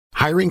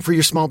Hiring for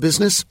your small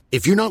business?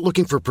 If you're not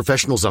looking for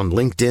professionals on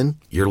LinkedIn,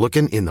 you're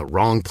looking in the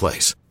wrong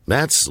place.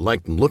 That's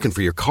like looking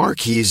for your car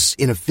keys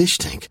in a fish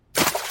tank.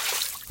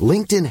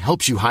 LinkedIn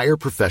helps you hire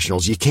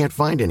professionals you can't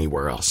find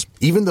anywhere else,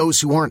 even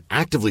those who aren't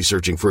actively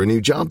searching for a new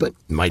job but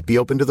might be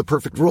open to the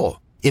perfect role.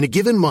 In a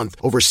given month,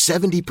 over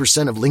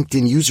 70% of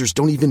LinkedIn users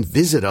don't even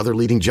visit other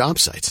leading job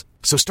sites.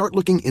 So start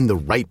looking in the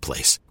right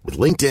place. With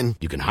LinkedIn,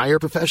 you can hire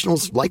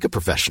professionals like a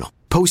professional.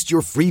 Post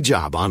your free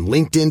job on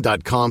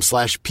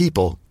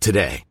linkedin.com/people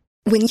today.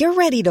 When you're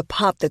ready to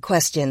pop the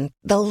question,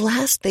 the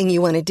last thing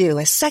you want to do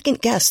is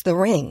second-guess the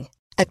ring.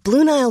 At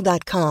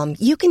BlueNile.com,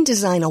 you can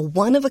design a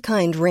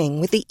one-of-a-kind ring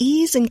with the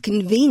ease and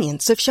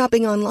convenience of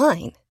shopping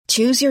online.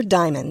 Choose your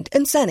diamond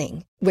and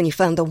setting. When you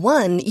find the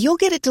one, you'll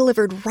get it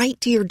delivered right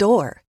to your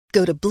door.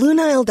 Go to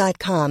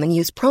BlueNile.com and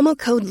use promo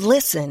code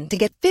LISTEN to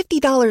get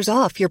 $50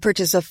 off your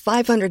purchase of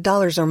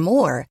 $500 or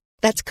more.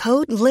 That's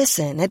code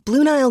LISTEN at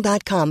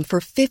BlueNile.com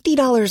for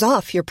 $50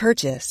 off your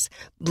purchase.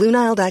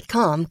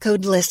 BlueNile.com,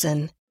 code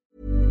LISTEN.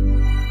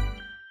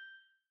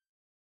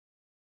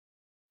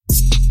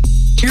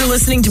 You're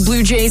listening to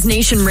Blue Jays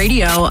Nation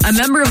Radio, a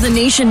member of the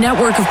Nation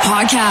network of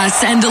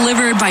podcasts and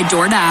delivered by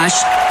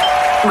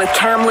DoorDash. With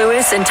Cam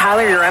Lewis and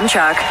Tyler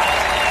Yaremchuk.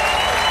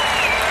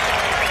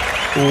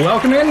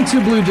 Welcome into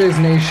Blue Jays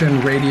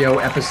Nation Radio,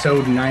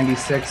 episode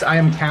 96. I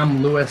am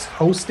Cam Lewis,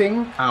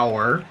 hosting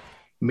our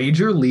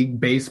Major League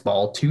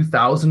Baseball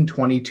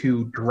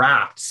 2022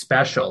 draft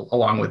special,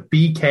 along with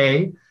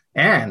BK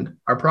and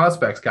our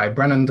prospects guy,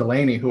 Brennan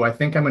Delaney, who I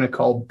think I'm going to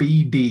call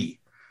BD,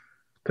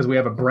 because we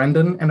have a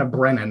Brendan and a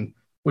Brennan,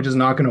 which is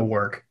not going to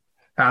work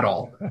at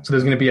all. So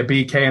there's going to be a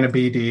BK and a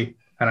BD,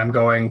 and I'm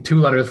going 2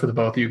 letters for the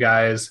both of you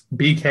guys.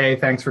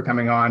 BK, thanks for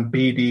coming on.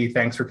 BD,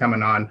 thanks for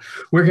coming on.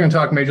 We're going to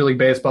talk Major League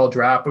Baseball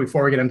draft. But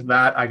before we get into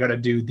that, I got to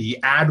do the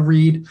ad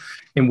read,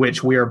 in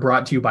which we are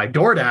brought to you by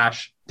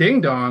DoorDash.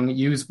 Ding dong,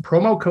 use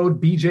promo code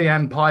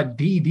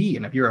BJNPodDD.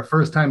 And if you're a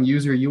first-time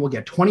user, you will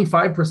get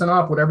 25%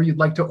 off whatever you'd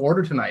like to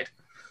order tonight.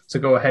 So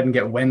go ahead and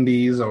get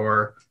Wendy's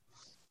or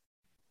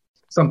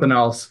something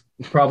else.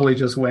 Probably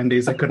just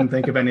Wendy's. I couldn't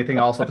think of anything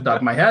else off the top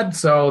of my head.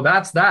 So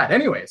that's that.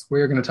 Anyways,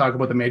 we're going to talk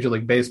about the Major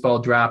League Baseball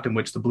draft, in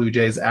which the Blue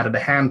Jays added a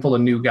handful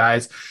of new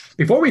guys.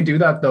 Before we do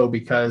that, though,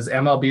 because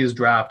MLB's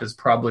draft is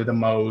probably the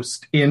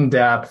most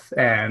in-depth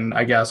and,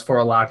 I guess, for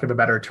a lack of a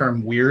better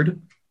term,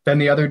 weird than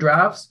the other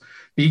drafts,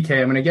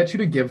 BK, I'm going to get you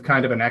to give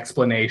kind of an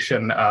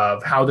explanation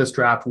of how this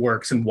draft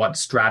works and what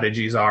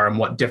strategies are and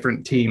what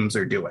different teams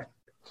are doing.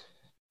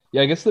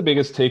 Yeah, I guess the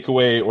biggest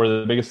takeaway or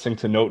the biggest thing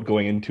to note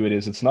going into it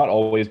is it's not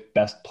always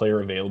best player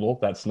available.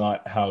 That's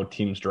not how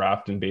teams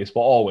draft in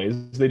baseball.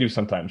 Always. They do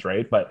sometimes,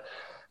 right? But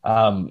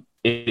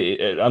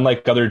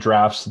unlike other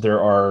drafts, there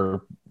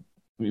are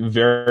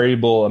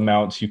variable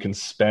amounts you can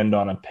spend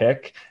on a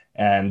pick.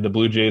 And the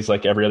Blue Jays,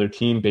 like every other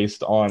team,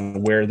 based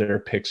on where their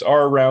picks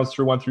are, rounds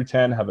through 1 through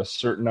 10, have a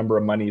certain number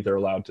of money they're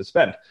allowed to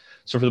spend.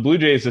 So for the Blue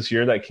Jays this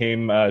year, that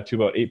came to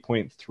about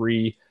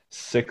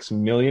 $8.36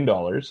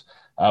 million.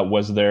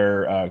 Was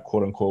their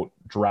quote-unquote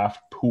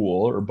draft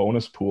pool or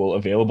bonus pool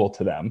available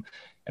to them.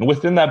 And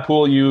within that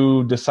pool,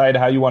 you decide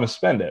how you want to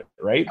spend it,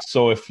 right?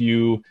 So if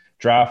you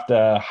draft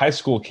a high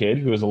school kid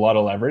who has a lot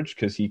of leverage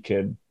because he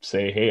could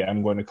say, hey,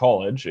 I'm going to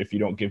college if you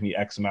don't give me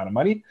X amount of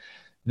money,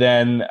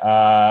 then,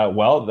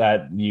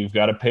 that you've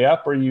got to pay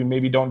up, or you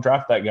maybe don't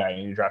draft that guy.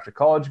 And you draft a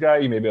college guy,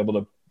 you may be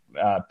able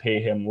to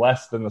pay him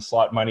less than the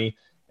slot money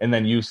and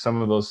then use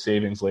some of those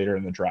savings later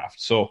in the draft.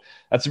 So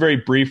that's a very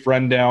brief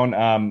rundown.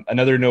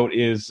 Another note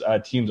is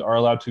teams are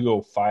allowed to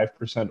go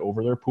 5%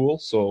 over their pool.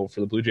 So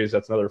for the Blue Jays,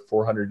 that's another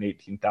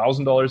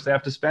 $418,000 they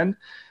have to spend.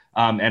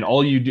 And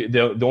all you do,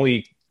 the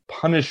only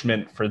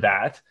punishment for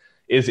that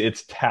is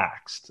it's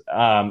taxed.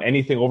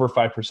 Anything over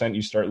 5%,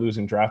 you start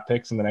losing draft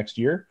picks in the next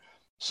year.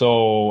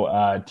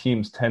 So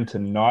teams tend to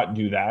not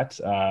do that.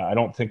 I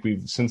don't think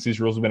since these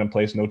rules have been in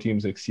place, no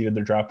teams exceeded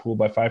their draft pool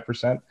by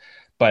 5%.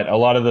 But a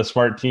lot of the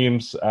smart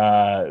teams,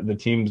 the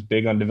teams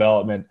big on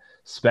development,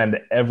 spend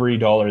every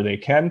dollar they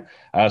can.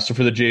 So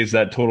for the Jays,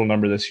 that total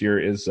number this year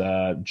is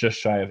just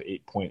shy of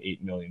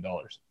 $8.8 million.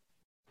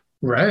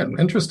 Right.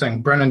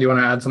 Interesting. Brennan, do you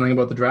want to add something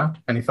about the draft?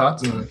 Any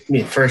thoughts?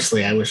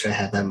 Firstly, I wish I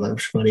had that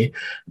much money.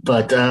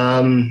 But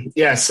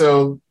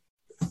so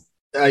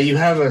you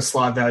have a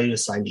slot value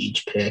assigned to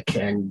each pick,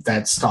 and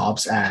that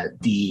stops at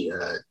the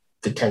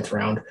 10th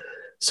round.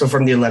 So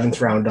from the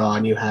 11th round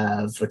on, you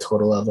have a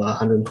total of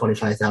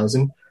 $125,000.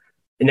 And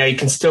now you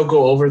can still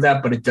go over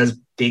that, but it does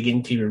dig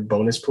into your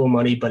bonus pool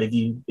money. But if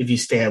you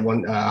stay at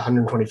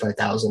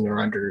 $125,000 or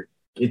under,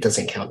 it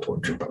doesn't count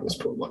towards your bonus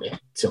pool money.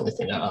 It's the only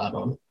thing I add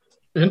on.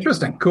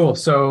 Interesting. Cool.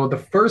 So the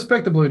first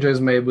pick the Blue Jays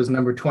made was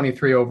number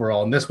 23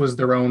 overall, and this was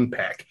their own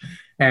pick.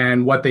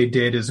 And what they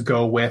did is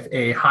go with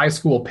a high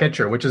school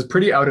pitcher, which is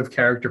pretty out of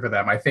character for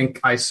them. I think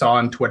I saw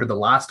on Twitter the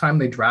last time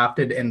they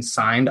drafted and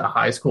signed a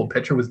high school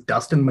pitcher was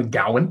Dustin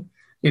McGowan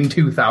in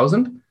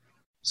 2000.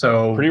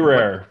 So pretty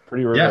rare.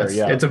 Yes,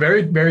 yeah. It's a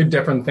very, very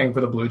different thing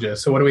for the Blue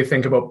Jays. So what do we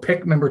think about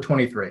pick number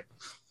 23?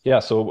 Yeah,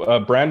 so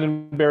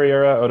Brandon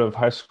Barriera out of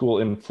high school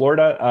in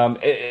Florida.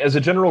 As a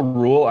general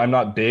rule, I'm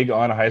not big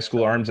on high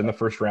school arms in the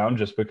first round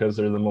just because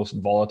they're the most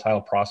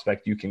volatile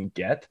prospect you can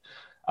get.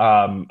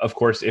 Of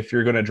course, if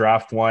you're going to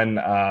draft one,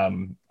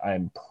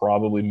 I'm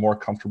probably more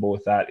comfortable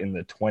with that in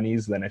the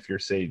 20s than if you're,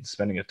 say,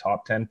 spending a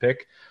top 10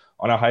 pick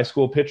on a high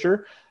school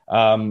pitcher.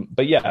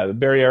 But yeah,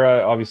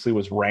 Barriera obviously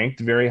was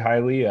ranked very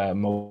highly.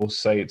 Most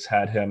sites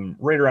had him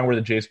right around where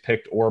the Jays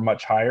picked or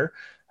much higher.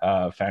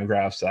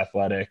 Fangraphs,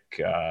 Athletic,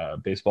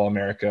 Baseball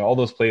America, all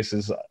those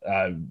places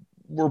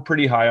were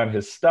pretty high on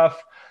his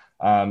stuff.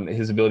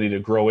 His ability to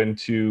grow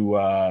into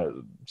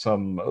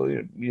some,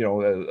 a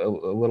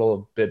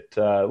little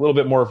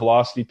bit more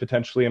velocity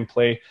potentially in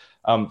play.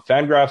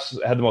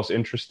 Fangraphs had the most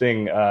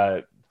interesting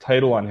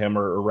title on him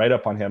or write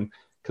up on him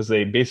because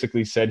they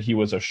basically said he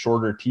was a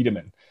shorter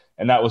Tiedemann,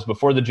 and that was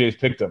before the Jays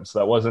picked him, so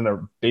that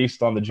wasn't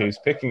based on the Jays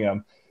picking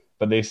him.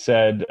 But they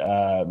said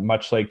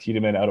much like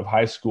Tiedemann out of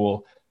high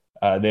school,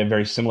 they have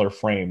very similar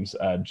frames,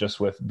 just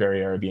with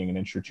Barriera being an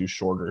inch or two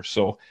shorter.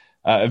 So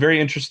a very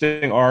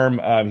interesting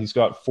arm. He's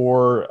got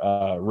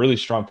 4 really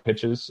strong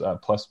pitches,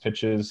 plus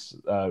pitches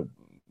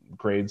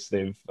grades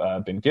they've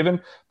been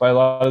given by a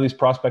lot of these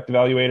prospect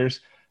evaluators.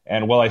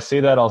 And while I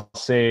say that, I'll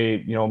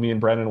say, me and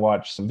Brendan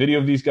watch some video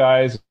of these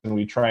guys and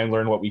we try and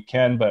learn what we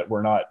can, but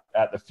we're not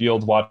at the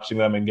field watching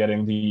them and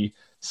getting the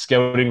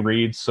scouting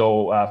reads.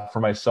 So for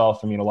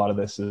myself, a lot of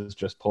this is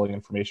just pulling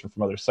information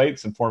from other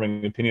sites and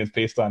forming opinions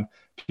based on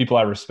people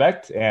I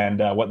respect and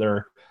what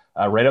their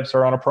write-ups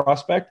are on a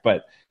prospect.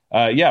 But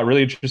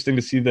really interesting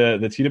to see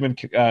the Tiedemann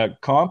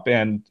comp,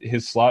 and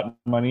his slot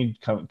money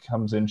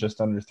comes in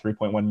just under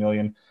 $3.1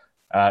 million.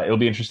 It'll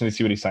be interesting to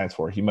see what he signs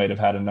for. He might have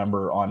had a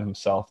number on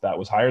himself that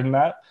was higher than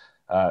that.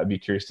 I'd be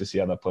curious to see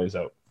how that plays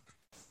out.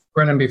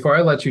 Brendan, before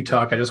I let you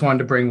talk, I just wanted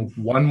to bring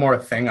one more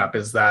thing up,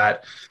 is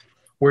that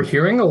we're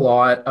hearing a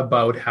lot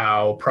about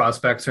how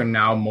prospects are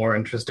now more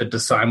interested to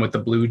sign with the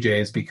Blue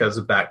Jays because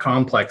of that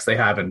complex they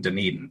have in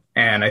Dunedin.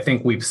 And I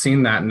think we've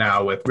seen that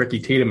now with Ricky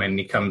Tiedemann.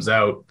 He comes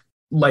out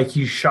like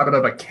he's shot out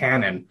of a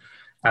cannon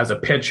as a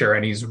pitcher,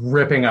 and he's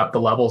ripping up the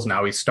levels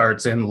now. He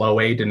starts in low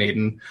A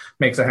Dunedin,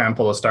 makes a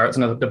handful of starts,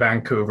 and up to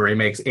Vancouver. He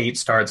makes 8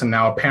 starts, and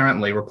now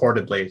apparently,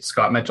 reportedly,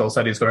 Scott Mitchell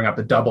said he's going up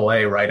to Double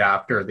A right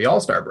after the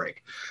All-Star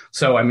break.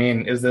 So,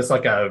 is this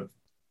like a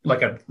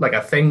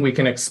thing we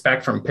can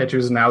expect from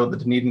pitchers now that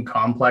the Dunedin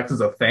complex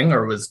is a thing,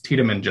 or was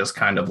Tiedemann just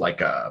kind of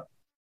like a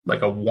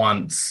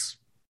once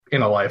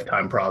in a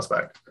lifetime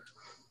prospect?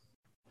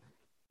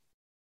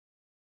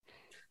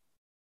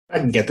 I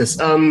can get this.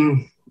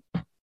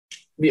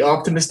 The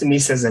optimist in me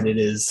says that it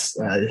is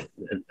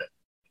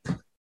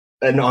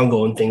an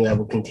ongoing thing that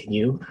will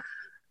continue.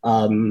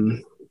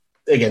 Again,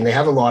 they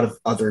have a lot of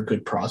other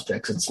good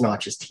prospects. It's not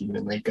just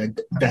Tiedemann. Like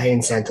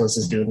Dayan Santos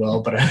is doing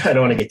well, but I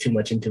don't want to get too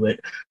much into it.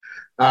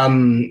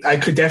 I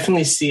could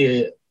definitely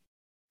see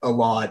a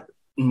lot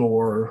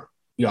more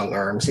young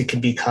arms. It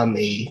could become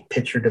a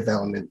pitcher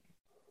development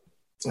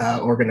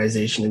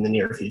organization in the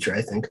near future,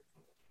 I think.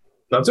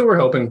 That's what we're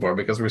hoping for,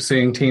 because we're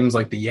seeing teams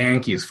like the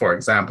Yankees, for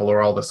example, are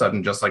all of a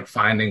sudden just like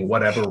finding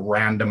whatever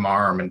random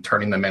arm and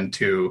turning them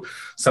into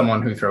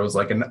someone who throws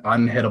like an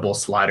unhittable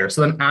slider.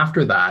 So then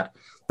after that,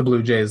 the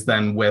Blue Jays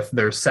then with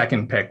their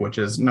second pick, which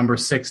is number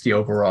 60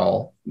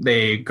 overall,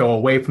 they go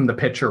away from the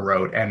pitcher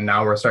route, and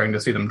now we're starting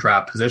to see them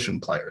draft position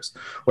players.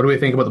 What do we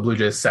think about the Blue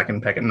Jays'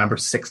 second pick at number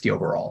 60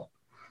 overall?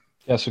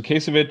 Yeah, so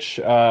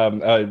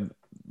Kasevich,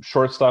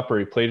 shortstop, or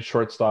he played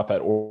shortstop at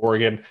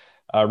Oregon.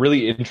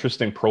 Really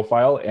interesting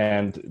profile,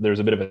 and there's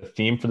a bit of a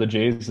theme for the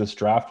Jays this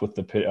draft with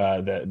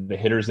the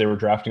hitters they were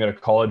drafting out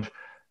of college.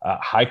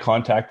 High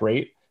contact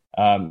rate.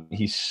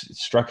 He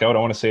struck out, I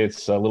want to say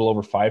it's a little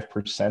over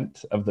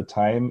 5% of the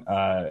time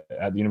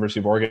at the University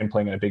of Oregon,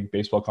 playing in a big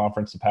baseball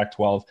conference, the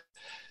Pac-12.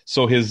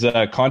 So his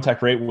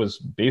contact rate was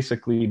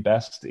basically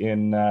best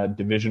in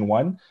Division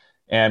I.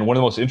 And one of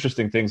the most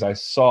interesting things I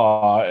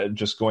saw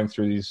just going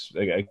through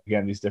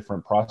these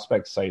different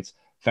prospect sites,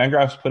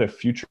 Fangraphs put a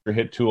future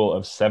hit tool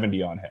of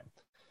 70 on him.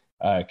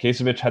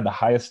 Kasevich had the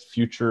highest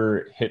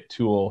future hit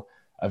tool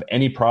of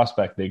any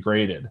prospect they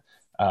graded,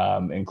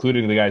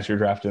 including the guys who are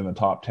drafted in the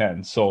top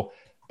 10. So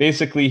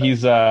basically,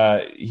 he's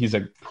a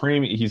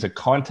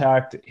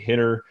contact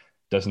hitter,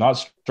 does not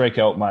strike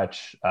out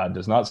much,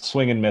 does not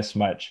swing and miss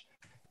much,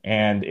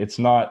 and it's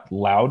not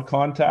loud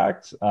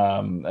contact.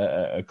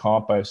 A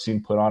comp I've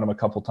seen put on him a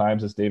couple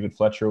times is David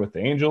Fletcher with the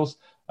Angels,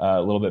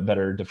 a little bit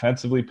better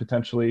defensively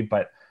potentially,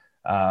 but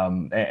a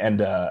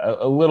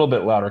little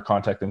bit louder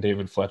contact than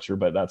David Fletcher,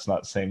 but that's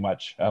not saying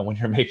much when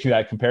you're making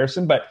that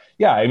comparison. But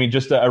yeah,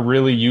 just a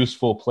really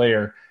useful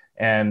player.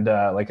 And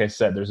like I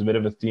said, there's a bit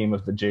of a theme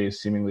of the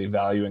Jays seemingly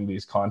valuing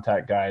these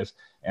contact guys.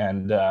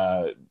 And,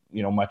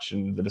 much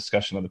in the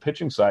discussion on the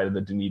pitching side of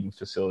the Dunedin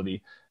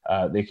facility,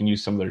 they can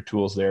use some of their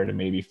tools there to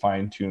maybe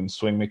fine-tune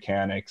swing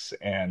mechanics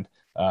and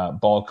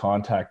ball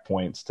contact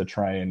points to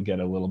try and get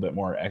a little bit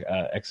more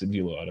exit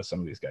velo out of some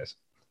of these guys.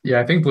 Yeah,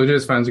 I think Blue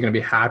Jays fans are going to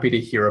be happy to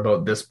hear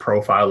about this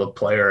profile of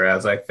player,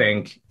 as I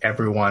think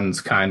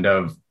everyone's kind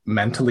of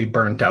mentally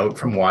burnt out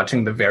from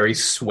watching the very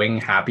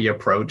swing-happy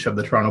approach of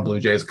the Toronto Blue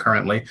Jays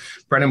currently.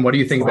 Brennan, what do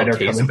you think about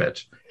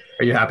Kasevich?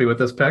 Are you happy with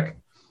this pick?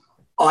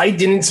 I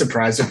didn't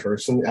surprise the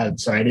person.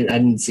 Sorry, I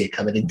didn't see it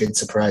coming. It did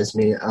surprise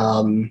me.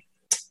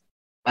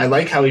 I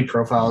like how he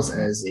profiles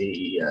as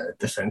a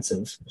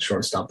defensive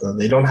shortstop, though.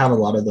 They don't have a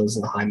lot of those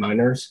in the high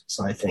minors,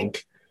 so I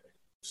think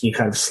he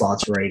kind of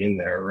slots right in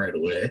there right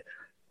away.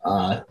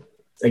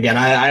 Again,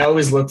 I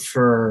always look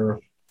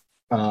for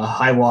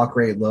high walk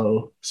rate,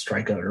 low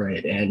strikeout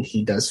rate, and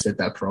he does fit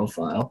that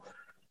profile.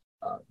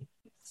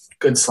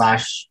 Good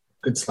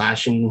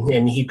slashing,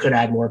 and he could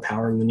add more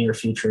power in the near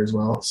future as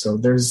well. So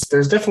there's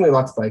definitely a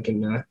lot to like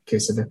in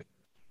Kasevich.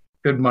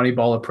 Good money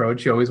ball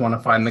approach. You always want to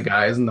find the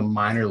guys in the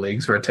minor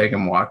leagues who are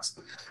taking walks.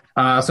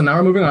 So now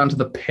we're moving on to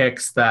the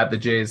picks that the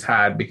Jays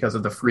had because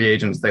of the free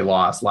agents they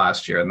lost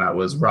last year, and that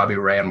was Robbie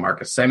Ray and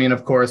Marcus Semien,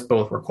 of course.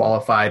 Both were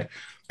qualified.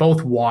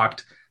 Both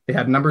walked. They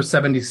had number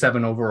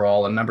 77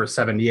 overall and number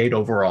 78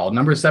 overall.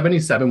 Number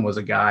 77 was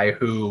a guy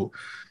who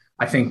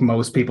I think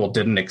most people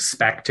didn't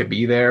expect to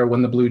be there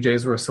when the Blue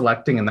Jays were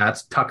selecting, and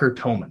that's Tucker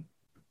Toman.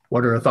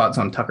 What are your thoughts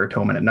on Tucker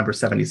Toman at number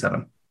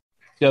 77?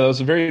 Yeah, that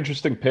was a very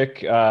interesting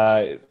pick.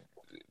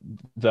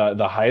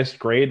 The highest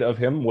grade of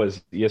him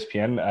was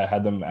ESPN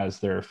had them as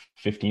their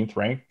 15th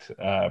ranked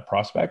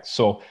prospect.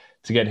 So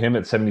to get him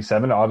at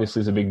 77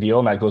 obviously is a big deal.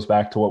 And that goes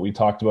back to what we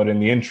talked about in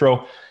the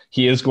intro.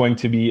 He is going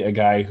to be a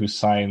guy who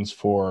signs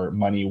for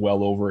money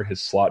well over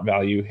his slot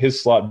value.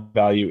 His slot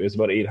value is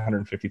about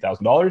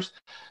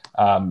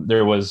 $850,000.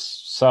 There was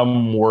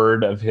some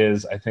word of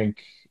his, I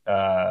think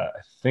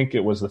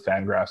it was the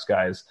Fangraphs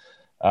guys,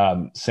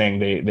 saying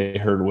they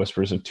heard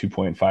whispers of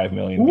 2.5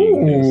 million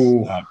being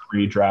his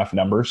pre-draft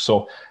number.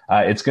 So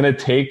it's going to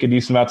take a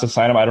decent amount to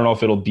sign him. I don't know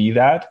if it'll be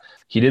that.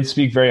 He did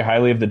speak very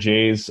highly of the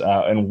Jays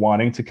and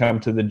wanting to come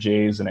to the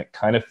Jays, and it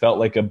kind of felt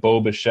like a Bo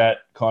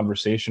Bichette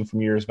conversation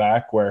from years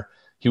back where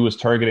he was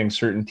targeting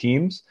certain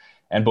teams,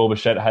 and Bo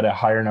Bichette had a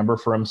higher number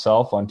for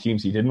himself on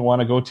teams he didn't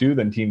want to go to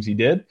than teams he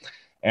did.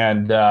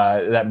 And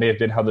that may have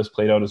been how this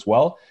played out as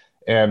well.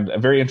 And a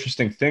very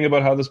interesting thing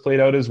about how this played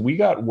out is we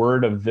got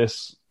word of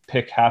this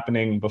pick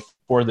happening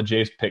before the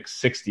Jays picked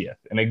 60th.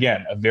 And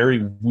again, a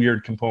very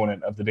weird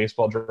component of the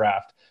baseball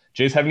draft.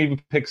 Jays haven't even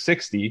picked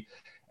 60,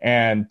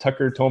 and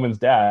Tucker Toman's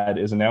dad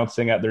is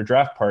announcing at their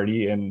draft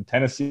party in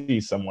Tennessee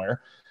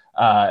somewhere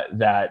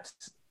that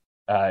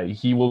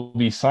he will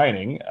be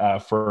signing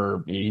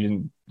he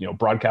didn't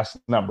broadcast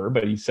the number,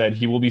 but he said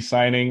he will be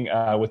signing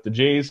with the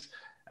Jays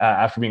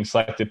after being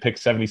selected pick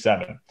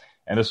 77.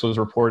 And this was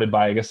reported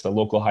by, I guess, the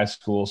local high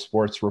school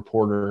sports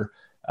reporter.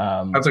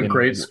 That's a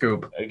great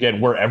scoop. Again,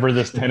 wherever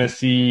this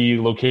Tennessee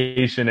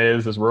location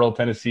is, this rural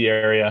Tennessee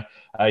area,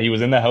 he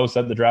was in the house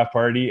at the draft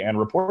party and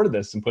reported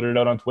this and put it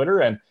out on Twitter.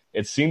 And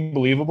it seemed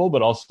believable,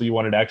 but also you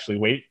wanted to actually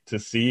wait to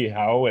see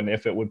how and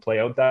if it would play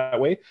out that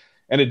way.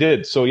 And it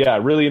did. So, yeah,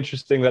 really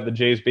interesting that the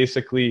Jays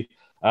basically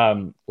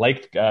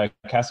liked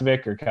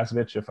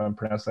Kasevich, if I'm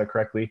pronouncing that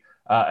correctly,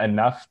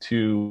 enough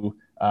to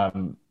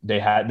they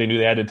knew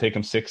they had to take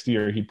him 60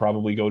 or he'd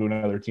probably go to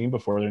another team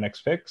before their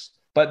next picks.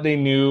 But they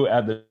knew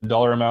at the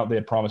dollar amount they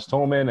had promised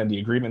Toman and the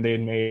agreement they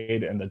had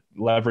made and the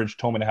leverage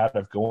Toman had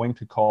of going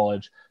to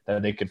college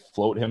that they could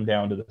float him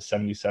down to the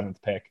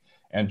 77th pick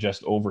and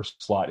just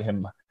overslot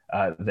him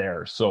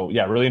there. So,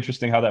 yeah, really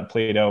interesting how that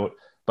played out.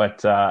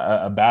 But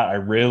a bat I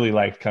really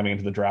liked coming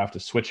into the draft, a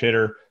switch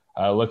hitter,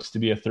 looks to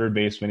be a third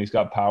baseman. He's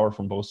got power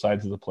from both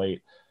sides of the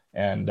plate.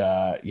 And,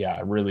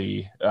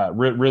 really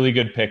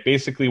good pick.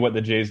 Basically what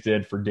the Jays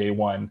did for day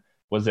one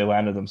was they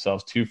landed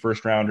themselves 2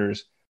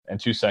 first-rounders and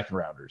 2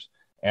 second-rounders.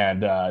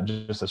 And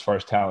just as far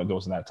as talent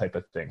goes and that type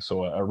of thing.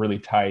 So a really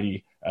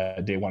tidy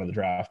day one of the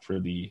draft for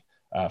the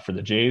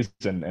Jays.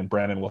 And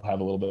Brandon will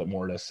have a little bit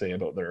more to say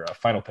about their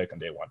final pick on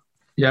day one.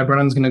 Yeah,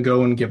 Brennan's going to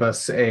go and give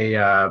us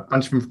a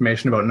bunch of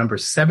information about number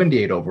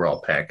 78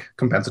 overall pick,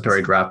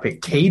 compensatory draft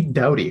pick, Cade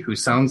Doughty, who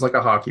sounds like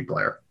a hockey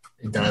player.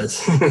 It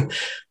does.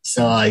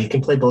 So he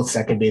can play both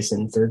second base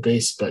and third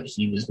base, but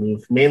he was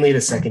moved mainly to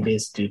second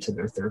base due to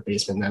their third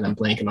baseman that I'm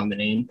blanking on the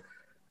name.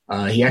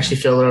 He actually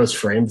filled out his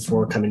frame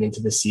before coming into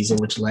the season,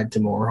 which led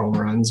to more home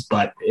runs,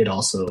 but it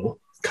also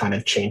kind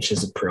of changed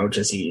his approach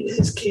as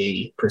his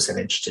K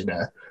percentage did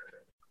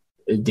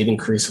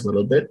increase a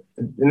little bit.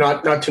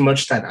 Not too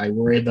much that I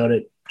worry about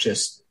it.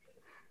 Just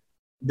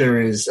there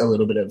is a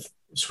little bit of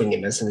swing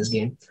and miss in his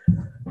game.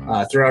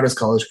 Throughout his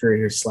college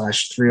career, he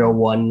slashed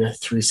 301,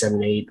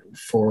 378,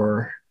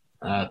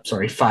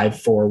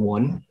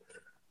 541.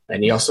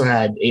 And he also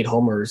had 8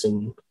 homers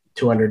and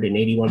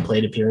 281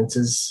 plate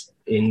appearances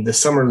in the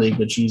summer league,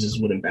 which uses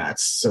wooden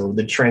bats. So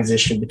the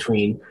transition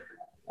between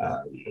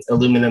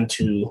aluminum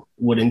to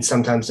wooden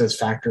sometimes does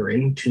factor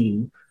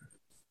into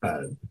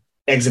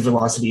exit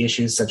velocity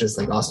issues, such as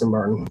like Austin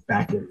Martin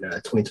back in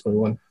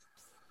 2021.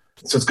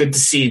 So it's good to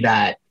see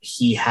that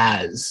he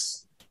has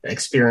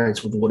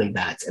experience with wooden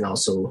bats and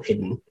also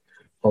hitting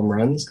home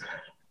runs.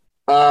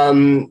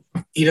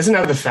 He doesn't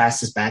have the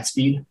fastest bat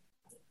speed.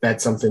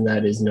 That's something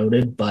that is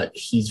noted, but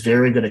he's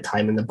very good at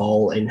timing the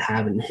ball and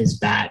having his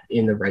bat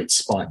in the right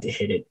spot to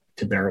hit it,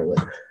 to barrel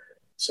it.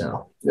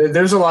 So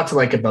there's a lot to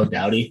like about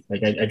Doughty.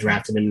 Like I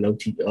drafted him in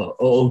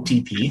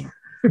OOTP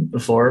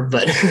before,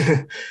 but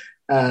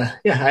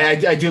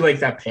I do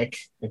like that pick,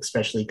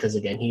 especially because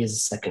again, he is a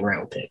second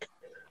round pick.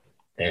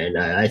 And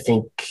I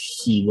think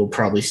he will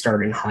probably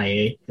start in high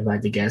A, if I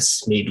had to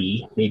guess,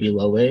 maybe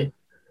low A.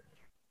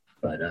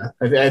 But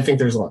I think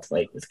there's a lot to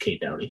like with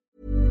Kate Doughty.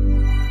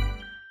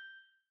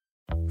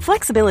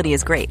 Flexibility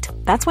is great.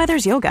 That's why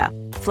there's yoga.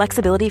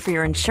 Flexibility for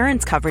your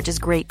insurance coverage is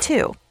great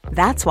too.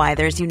 That's why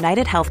there's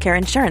United Healthcare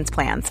Insurance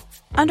Plans.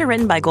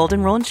 Underwritten by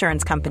Golden Rule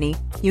Insurance Company,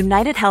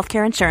 United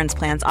Healthcare Insurance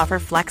Plans offer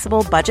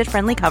flexible,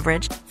 budget-friendly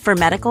coverage for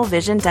medical,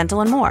 vision,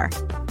 dental, and more.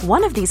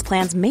 One of these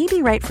plans may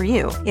be right for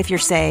you if you're,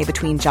 say,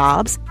 between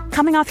jobs,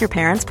 coming off your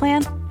parents'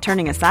 plan,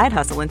 turning a side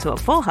hustle into a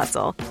full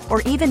hustle,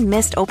 or even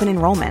missed open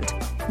enrollment.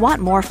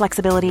 Want more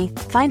flexibility?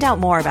 Find out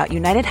more about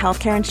United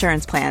Healthcare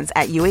Insurance Plans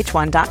at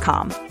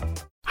uh1.com.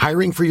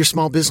 Hiring for your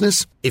small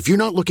business? If you're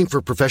not looking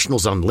for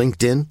professionals on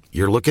LinkedIn,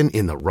 you're looking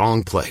in the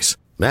wrong place.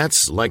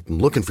 That's like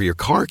looking for your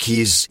car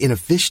keys in a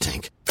fish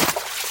tank.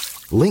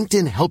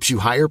 LinkedIn helps you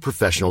hire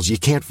professionals you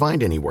can't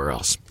find anywhere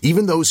else,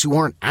 even those who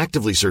aren't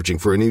actively searching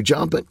for a new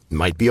job but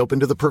might be open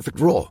to the perfect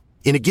role.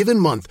 In a given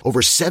month, over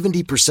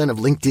 70% of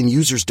LinkedIn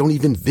users don't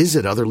even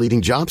visit other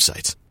leading job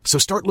sites. So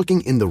start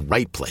looking in the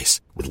right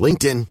place. With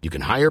LinkedIn, you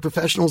can hire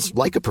professionals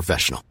like a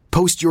professional.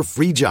 Post your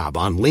free job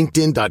on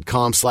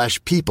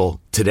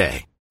linkedin.com/people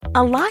today.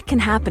 A lot can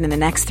happen in the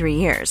next 3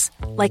 years.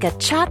 Like a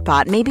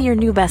chatbot may be your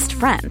new best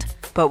friend.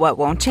 But what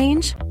won't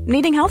change?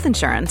 Needing health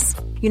insurance.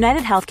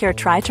 United Healthcare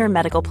Tri-Term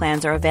Medical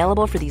Plans are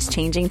available for these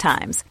changing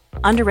times.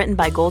 Underwritten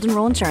by Golden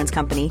Rule Insurance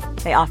Company,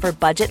 they offer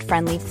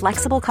budget-friendly,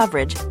 flexible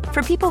coverage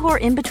for people who are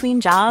in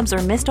between jobs or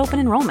missed open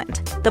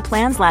enrollment. The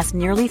plans last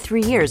nearly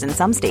 3 years in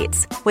some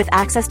states, with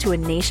access to a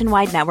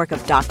nationwide network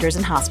of doctors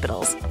and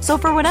hospitals. So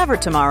for whatever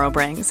tomorrow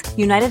brings,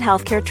 United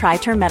Healthcare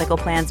Tri-Term Medical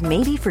Plans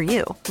may be for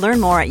you.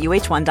 Learn more at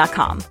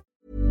uh1.com.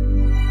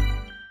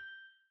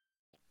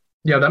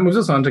 Yeah, that moves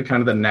us on to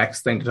kind of the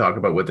next thing to talk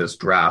about with this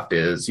draft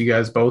is you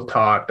guys both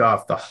talked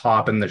off the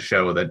hop in the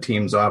show that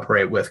teams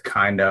operate with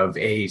kind of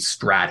a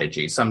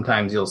strategy.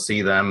 Sometimes you'll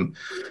see them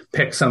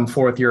pick some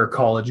fourth-year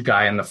college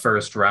guy in the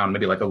first round,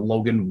 maybe like a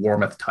Logan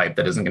Warmoth type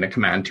that isn't going to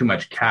command too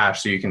much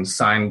cash so you can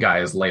sign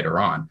guys later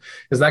on.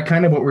 Is that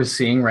kind of what we're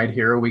seeing right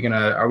here?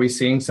 Are we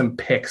seeing some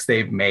picks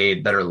they've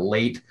made that are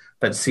late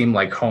that seem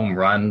like home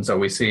runs? Are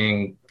we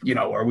going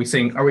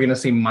to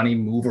see money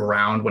move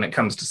around when it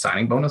comes to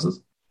signing bonuses?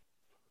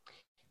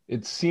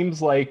 It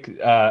seems like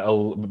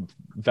a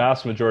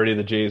vast majority of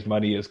the Jays'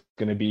 money is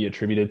going to be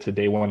attributed to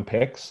day one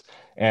picks.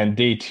 And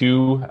day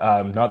two,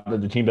 not that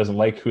the team doesn't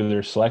like who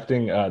they're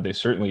selecting, they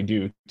certainly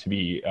do to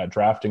be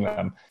drafting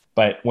them.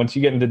 But once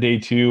you get into day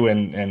two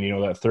and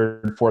that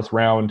third, fourth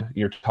round,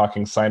 you're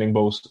talking signing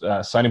bonus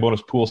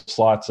pool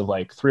slots of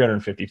like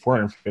 350,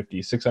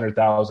 450,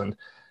 600,000.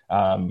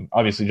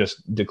 Obviously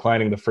just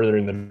declining the further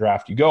in the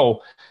draft you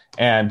go.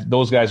 And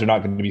those guys are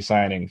not going to be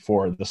signing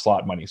for the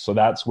slot money. So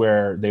that's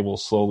where they will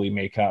slowly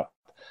make up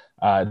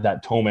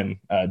that Towman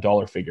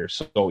dollar figure.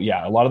 So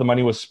yeah, a lot of the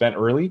money was spent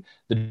early.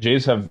 The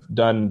Jays have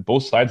done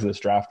both sides of this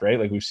draft, right?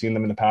 Like we've seen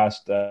them in the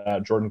past.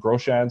 Jordan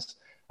Groshans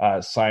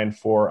signed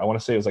for, I want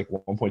to say it was like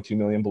 1.2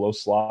 million below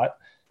slot.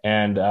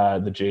 And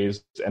the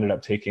Jays ended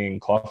up taking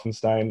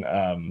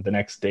Kloffenstein the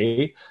next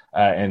day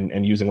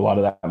and using a lot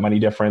of that money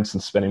difference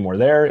and spending more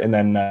there. And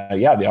then,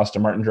 the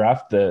Austin Martin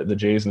draft, the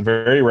Jays, in a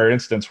very rare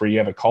instance where you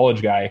have a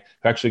college guy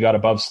who actually got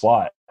above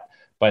slot.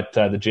 But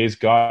the Jays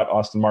got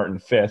Austin Martin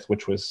fifth,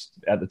 which was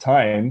at the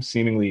time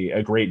seemingly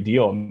a great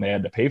deal, and they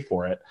had to pay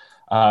for it.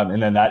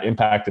 And then that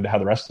impacted how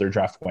the rest of their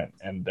draft went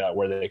and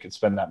where they could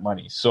spend that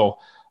money. So,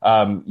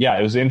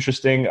 it was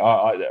interesting.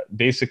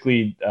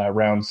 Basically,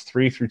 rounds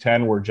 3 through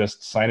 10 were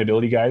just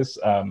signability guys.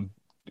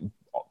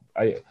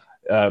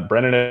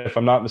 Brennan, if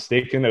I'm not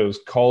mistaken, it was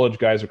college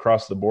guys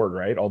across the board,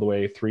 right? All the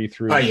way 3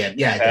 through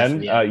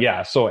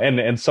 10. So,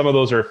 and some of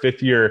those are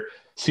fifth-year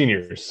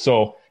seniors.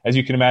 So, as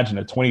you can imagine,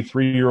 a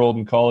 23-year-old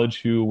in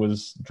college who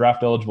was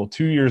draft eligible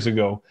 2 years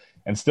ago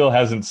and still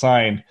hasn't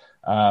signed.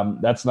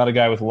 That's not a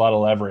guy with a lot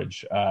of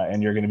leverage,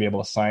 and you're going to be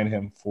able to sign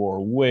him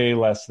for way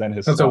less than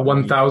his. That's a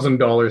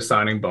 $1,000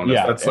 signing bonus.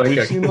 Yeah, that's like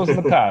we've seen those in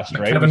the past,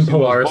 right? Kevin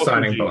Pillar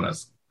signing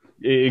bonus.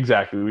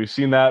 Exactly, we've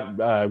seen that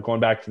going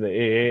back to the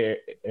AA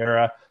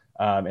era,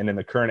 and in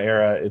the current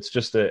era, it's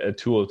just a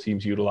tool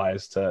teams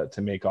utilize to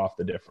make up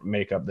the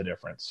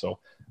difference. So,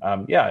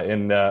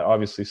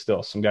 obviously,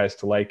 still some guys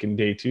to like in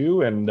day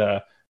two, and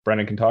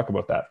Brennan can talk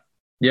about that.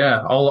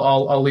 Yeah,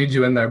 I'll lead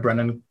you in there.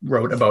 Brennan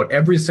wrote about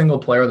every single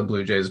player the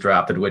Blue Jays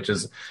drafted, which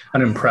is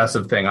an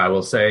impressive thing, I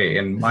will say,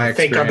 in my experience.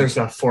 Thank God there's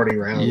not 40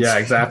 rounds. Yeah,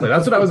 exactly.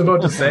 That's what I was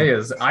about to say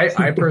is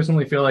I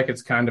personally feel like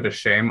it's kind of a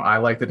shame. I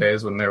like the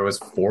days when there was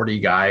 40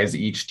 guys,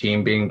 each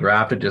team being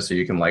drafted, just so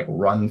you can like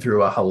run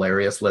through a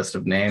hilarious list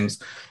of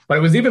names. But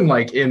it was even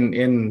like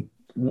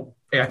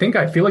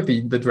I feel like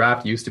the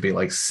draft used to be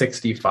like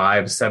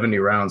 65, 70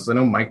 rounds. I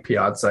know Mike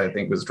Piazza, I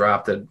think, was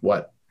drafted,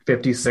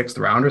 56th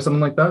round or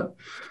something like that.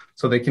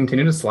 So they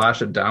continue to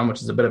slash it down,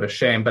 which is a bit of a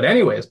shame. But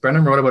anyways,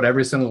 Brendan wrote about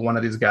every single one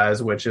of these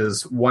guys, which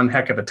is one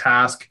heck of a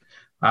task.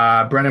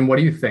 Brendan, what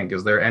do you think?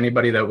 Is there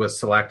anybody that was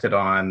selected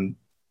on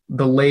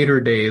the later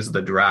days of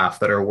the draft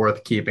that are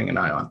worth keeping an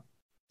eye on?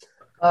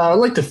 I'd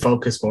like to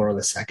focus more on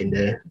the second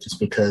day, just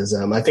because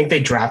I think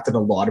they drafted a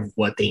lot of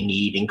what they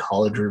need in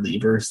college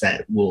relievers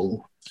that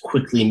will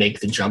quickly make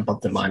the jump up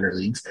the minor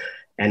leagues.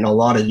 And a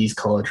lot of these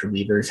college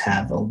relievers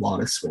have a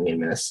lot of swing and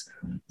miss.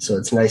 So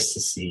it's nice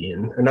to see.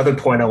 And another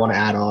point I want to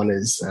add on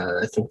is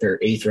I think their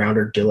 8th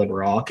rounder, Dylan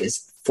Rock,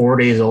 is 4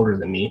 days older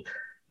than me.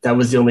 That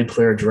was the only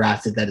player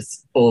drafted that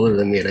is older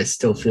than me, and I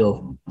still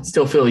feel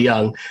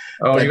young.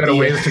 Oh, but you got a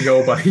ways to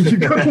go, buddy. You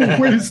got a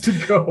ways to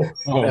go.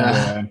 Oh,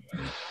 man.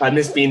 I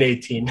miss being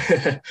 18.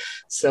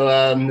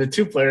 So the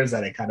two players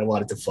that I kind of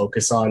wanted to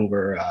focus on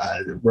were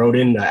Alan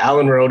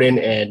Rodin,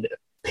 and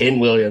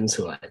Peyton Williams,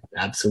 who I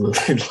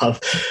absolutely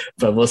love.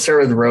 But we'll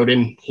start with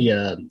Rodin. He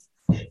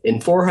in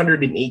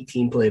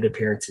 418 plate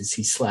appearances,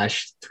 he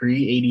slashed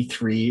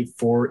 383,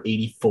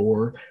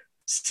 484,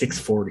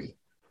 640.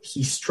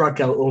 He struck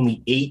out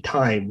only 8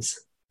 times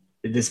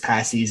this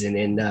past season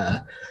in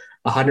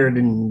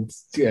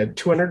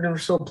 200 or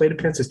so plate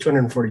appearances,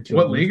 242.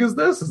 What league is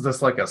this? Is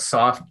this like a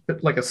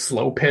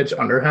slow pitch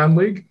underhand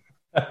league?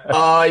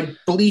 I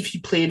believe he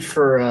played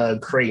for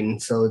Creighton,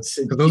 so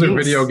those are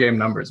video game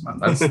numbers, man.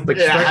 That's like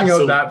striking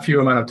out that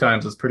few amount of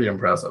times is pretty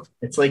impressive.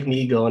 It's like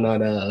me going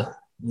on a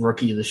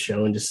rookie of the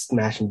show and just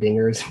smashing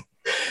dingers.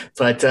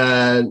 But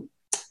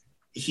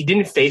he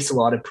didn't face a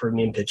lot of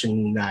premium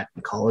pitching in that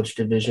college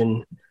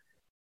division.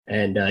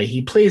 And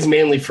he plays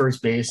mainly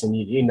first base, and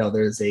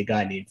there's a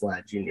guy named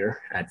Vlad Jr.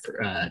 at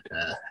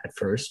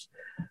first.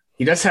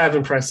 He does have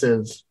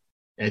impressive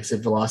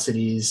exit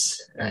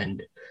velocities,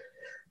 and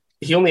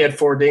he only had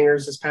 4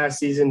 dingers this past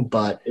season,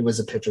 but it was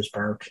a pitcher's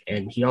park.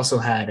 And he also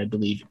had, I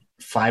believe,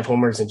 5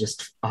 homers and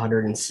just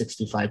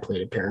 165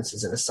 plate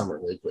appearances in a summer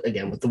league.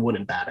 Again, with the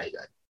wooden bat, I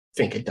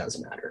think it does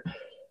matter.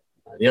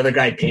 The other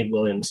guy, Peyton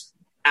Williams,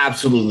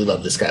 absolutely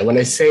love this guy. When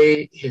I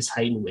say his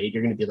height and weight,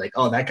 you're going to be like,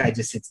 oh, that guy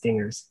just hits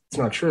dingers. It's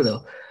not true,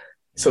 though.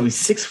 So he's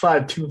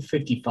 6'5",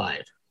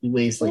 255. He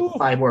weighs like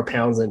 5 more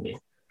pounds than me.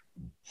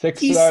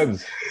 6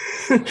 times.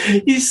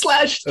 He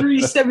slashed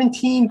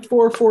 317,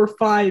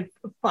 445,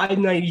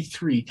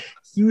 593.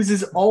 He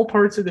uses all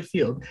parts of the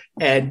field.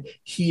 And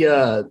he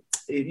had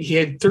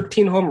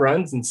 13 home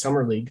runs in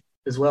summer league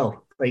as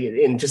well, like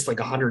in just like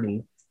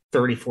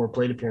 134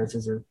 plate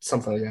appearances or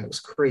something like that. It was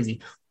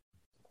crazy.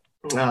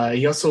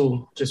 He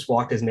also just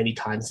walked as many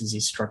times as he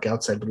struck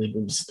out, so I believe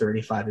it was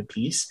 35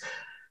 apiece.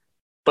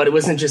 But it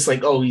wasn't just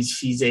like, oh,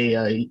 he's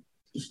a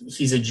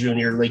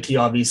junior. Like, he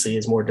obviously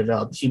is more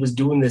developed. He was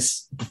doing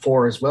this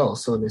before as well.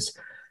 So this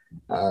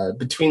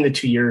between the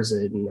 2 years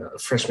in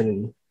freshman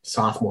and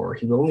sophomore,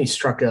 he only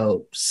struck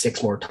out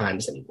 6 more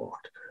times than he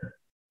walked,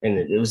 and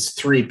it was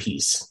 3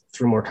 apiece,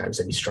 3 more times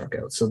than he struck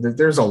out. So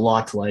there's a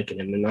lot to like in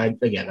him. And I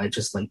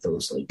just like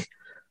those like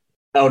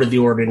out of the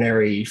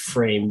ordinary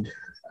framed.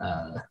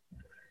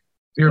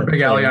 You're a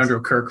big Alejandro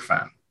Kirk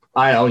fan.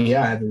 So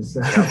you're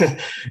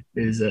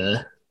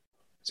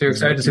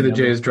excited to see the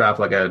Jays draft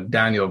like a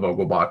Daniel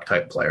Vogelbach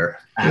type player.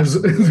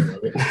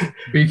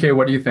 BK,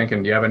 what are you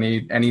thinking? Do you have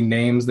any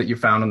names that you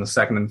found on the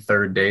second and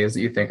third days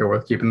that you think are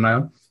worth keeping an eye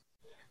on?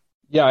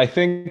 Yeah, I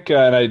think,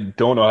 and I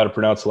don't know how to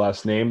pronounce the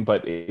last name,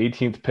 but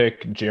 18th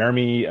pick,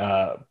 Jeremy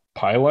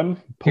Pilon,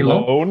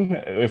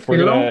 if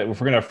we're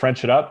gonna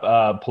French it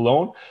up,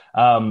 Pilon.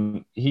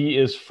 He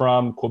is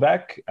from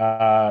Quebec,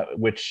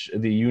 which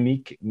the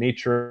unique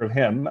nature of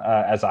him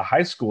as a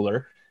high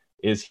schooler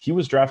is he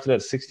was drafted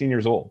at 16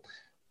 years old,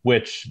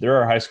 which there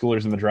are high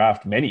schoolers in the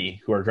draft,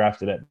 many who are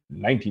drafted at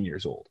 19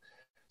 years old.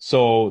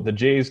 So the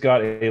Jays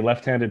got a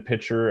left-handed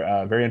pitcher,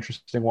 a very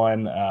interesting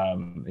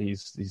one.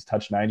 He's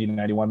touched 90 to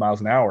 91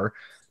 miles an hour,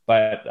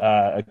 but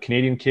a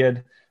Canadian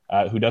kid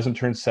who doesn't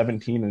turn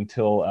 17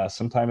 until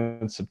sometime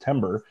in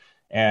September,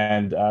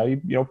 and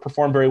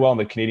performed very well on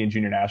the Canadian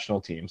junior national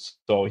team.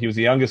 So he was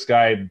the youngest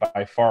guy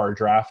by far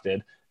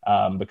drafted,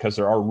 because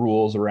there are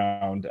rules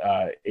around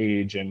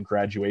age and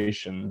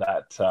graduation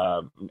that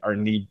are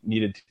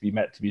needed to be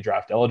met to be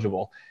draft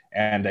eligible.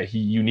 And he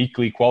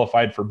uniquely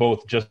qualified for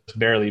both, just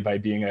barely, by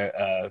being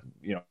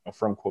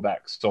from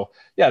Quebec. So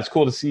yeah, it's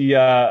cool to see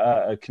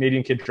a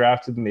Canadian kid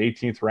drafted in the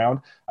 18th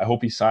round. I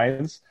hope he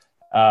signs.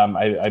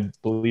 I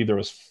believe there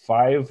was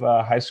 5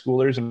 high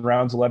schoolers in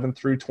rounds 11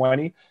 through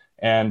 20,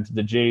 and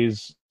the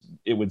Jays,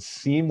 it would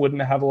seem,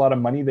 wouldn't have a lot of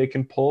money they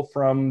can pull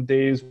from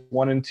days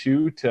 1 and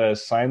 2 to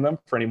sign them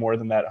for any more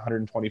than that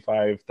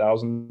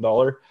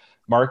 $125,000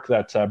 mark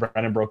that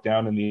Brandon broke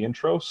down in the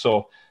intro.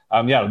 So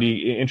it'll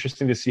be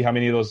interesting to see how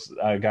many of those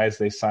guys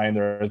they sign.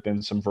 There have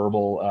been some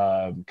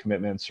verbal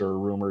commitments or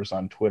rumors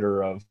on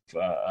Twitter of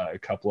a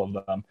couple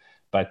of them.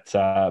 But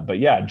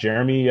yeah,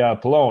 Jeremy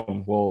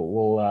Pilon,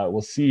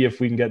 we'll see if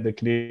we can get the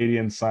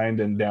Canadians signed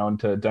and down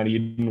to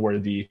Dunedin, where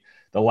the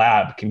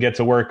lab can get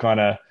to work on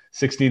a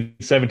 16,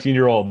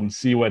 17-year-old and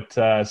see what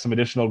some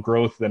additional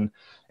growth and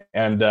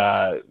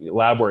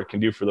lab work can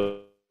do for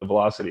the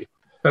velocity.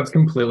 That's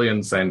completely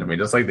insane to me.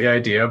 Just like the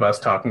idea of us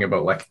talking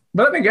about like,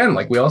 but then again,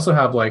 like we also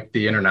have like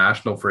the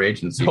international free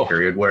agency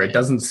period where it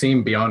doesn't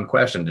seem beyond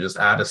question to just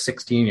add a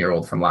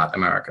 16-year-old from Latin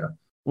America.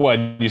 Well,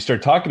 you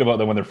start talking about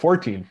them when they're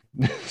 14.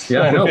 So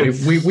yeah, I know. We've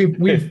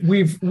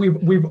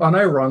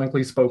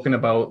unironically spoken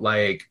about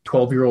like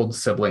 12-year-old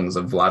siblings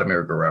of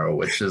Vladimir Guerrero,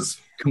 which is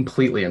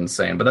completely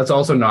insane. But that's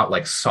also not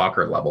like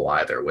soccer level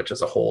either, which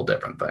is a whole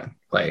different thing.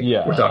 Like,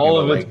 yeah, we're talking all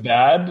about, of it's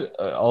bad.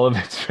 All of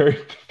it's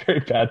very,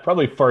 very bad.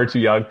 Probably far too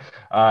young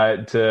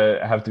to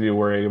have to be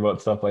worrying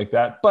about stuff like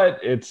that.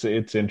 But it's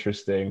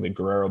interesting. The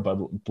Guerrero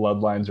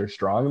bloodlines are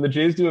strong, and the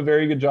Jays do a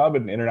very good job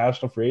in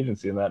international free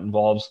agency, and that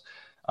involves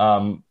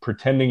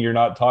pretending you're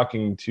not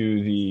talking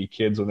to the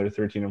kids when they're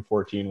 13 and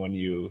 14 when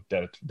you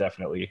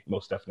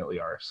most definitely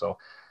are. So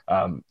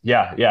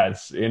yeah,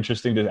 it's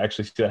interesting to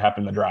actually see that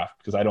happen in the draft,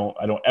 because I don't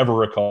ever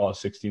recall a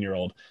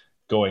 16-year-old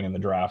going in the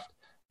draft.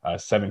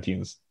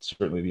 17 is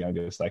certainly the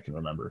youngest I can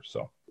remember.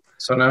 So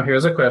now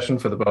here's a question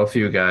for the both of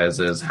you guys: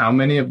 is how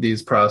many of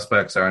these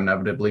prospects are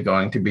inevitably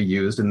going to be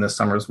used in this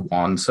summer's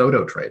Juan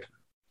Soto trade?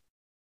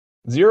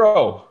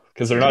 0.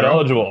 Because they're not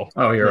eligible.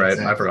 Oh, you're right.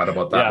 I forgot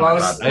about that. Yeah.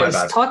 Well, I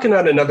was talking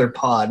on another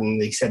pod, and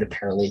they said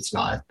apparently it's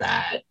not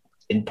that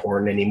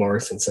important anymore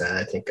since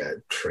I think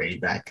a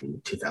trade back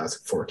in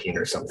 2014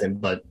 or something.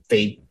 But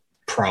they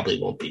probably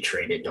won't be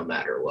traded no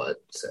matter what.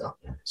 So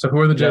who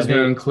are the Jays going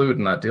to include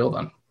in that deal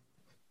then?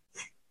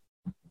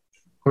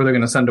 Who are they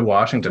going to send to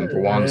Washington for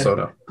Juan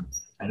Soto?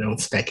 I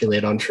don't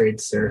speculate on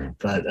trades, sir,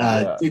 but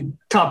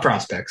top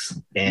prospects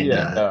and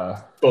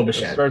Bo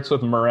Bichette. It starts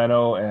with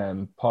Moreno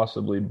and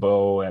possibly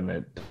Bo, and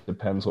it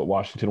depends what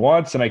Washington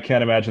wants. And I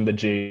can't imagine the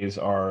Jays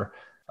are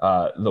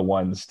the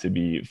ones to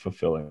be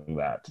fulfilling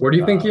that. Where do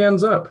you think he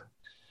ends up?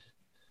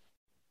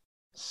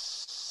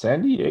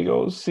 San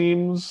Diego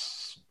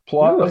seems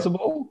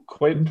plausible,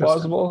 quite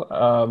plausible.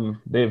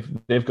 They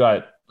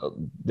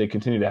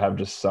continue to have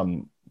just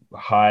some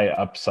high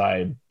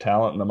upside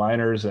talent in the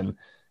minors and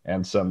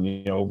some,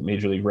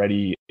 major league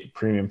ready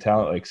premium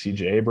talent like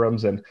CJ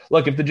Abrams. And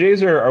look, if the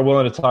Jays are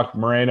willing to talk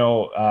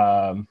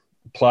Moreno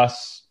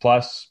plus,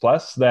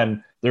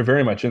 then they're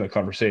very much in the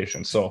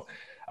conversation. So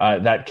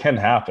that can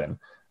happen.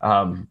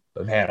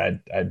 But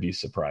man, I'd be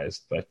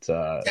surprised. But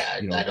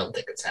I don't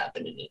think it's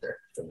happening either.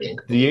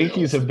 The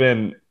Yankees have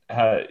been,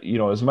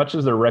 as much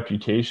as their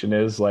reputation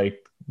is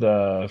like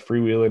the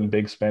freewheeling,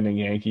 big spending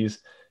Yankees,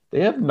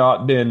 they have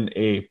not been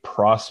a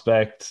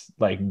prospect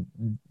like,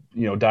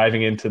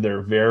 diving into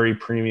their very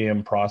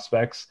premium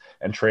prospects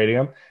and trading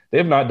them. They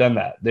have not done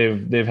that.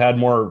 They've had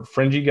more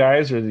fringy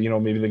guys, or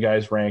maybe the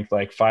guys ranked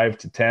like 5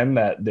 to 10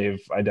 that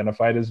they've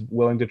identified as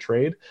willing to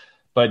trade.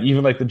 But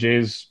even like the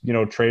Jays,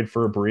 trade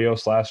for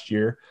Barrios last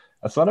year,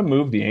 that's not a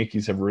move the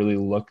Yankees have really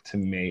looked to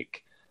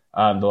make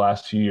the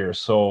last few years.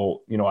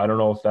 So I don't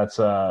know if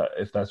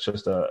that's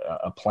just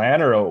a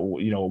plan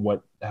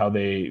or how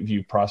they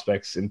view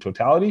prospects in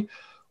totality,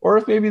 or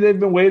if maybe they've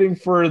been waiting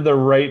for the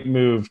right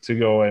move to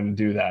go and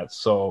do that.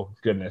 So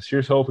goodness,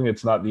 here's hoping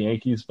it's not the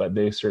Yankees, but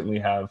they certainly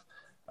have,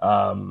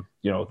 some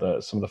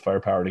of the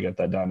firepower to get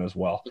that done as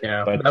well.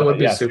 Yeah, but that would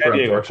be super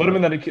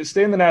unfortunate. Put him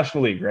stay in the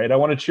National League, right? I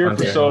want to cheer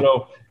for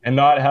Soto and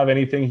not have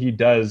anything he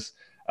does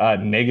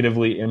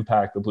negatively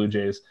impact the Blue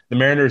Jays. The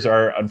Mariners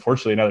are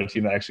unfortunately another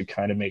team that actually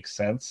kind of makes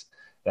sense,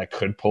 that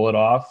could pull it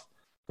off,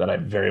 that I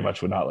very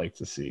much would not like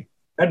to see.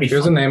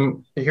 Here's a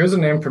name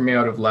for me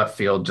out of left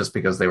field, just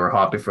because they were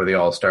hot before the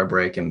All-Star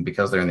break and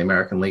because they're in the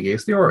American League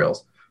East, the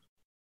Orioles.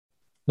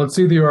 Let's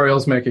see the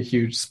Orioles make a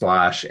huge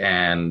splash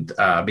and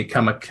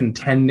become a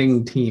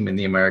contending team in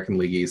the American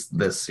League East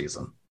this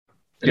season.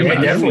 They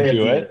definitely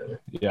do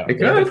it. Yeah, they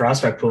got the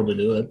prospect pool to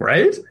do it,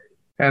 right?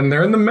 And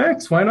they're in the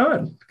mix. Why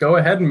not? Go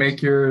ahead and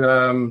make your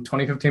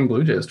 2015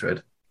 Blue Jays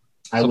trade.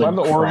 So if I'm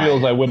the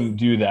Orioles, I wouldn't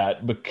do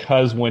that,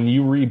 because when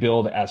you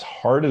rebuild as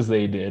hard as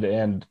they did,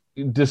 and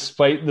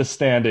despite the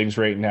standings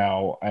right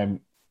now,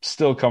 I'm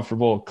still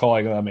comfortable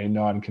calling them a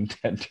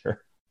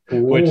non-contender.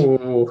 Which,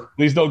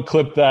 please don't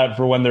clip that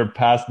for when they're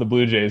past the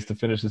Blue Jays to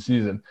finish the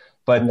season.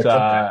 But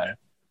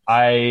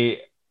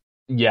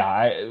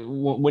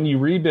when you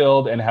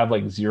rebuild and have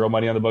like zero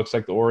money on the books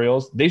like the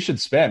Orioles, they should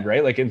spend,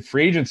 right? Like in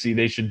free agency,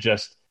 they should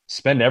just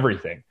spend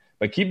everything,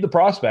 but keep the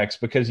prospects,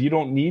 because you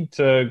don't need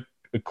to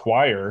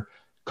acquire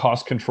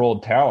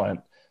cost-controlled talent.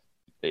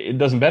 It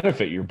doesn't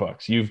benefit your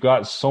books. You've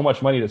got so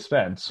much money to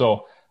spend.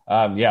 So,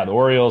 the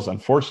Orioles,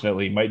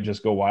 unfortunately, might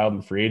just go wild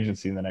in free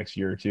agency in the next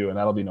year or two, and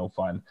that'll be no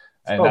fun.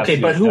 And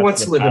but who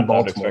wants to live in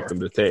Baltimore? Expect them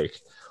to take.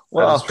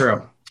 Well, that's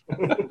true.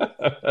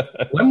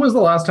 When was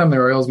the last time the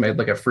Orioles made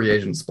like a free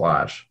agent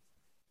splash?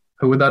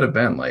 Who would that have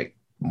been? Like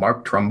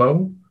Mark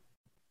Trumbo?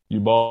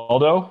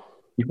 Ubaldo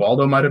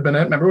might have been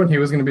it. Remember when he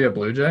was going to be a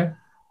Blue Jay?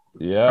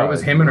 Yeah. Or it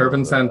was him and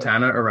Irvin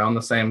Santana around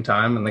the same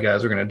time, and the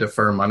guys were going to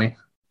defer money.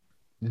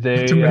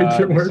 They I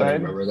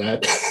remember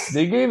that.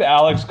 They gave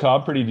Alex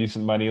Cobb pretty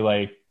decent money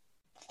like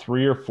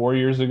 3 or 4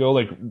 years ago.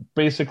 Like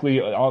basically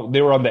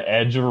they were on the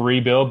edge of a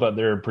rebuild, but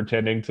they're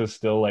pretending to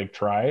still like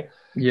try.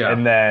 Yeah.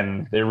 And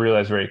then they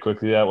realized very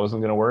quickly that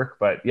wasn't going to work.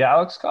 But yeah,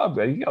 Alex Cobb,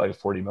 you got like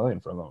 40 million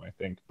from them, I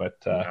think. But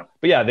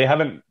yeah, they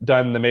haven't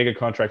done the mega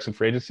contracts in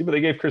free agency, but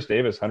they gave Chris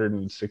Davis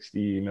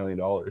 $160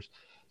 million.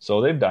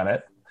 So they've done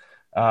it.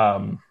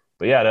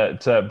 But yeah,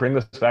 to bring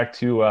this back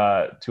to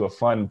a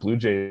fun Blue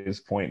Jays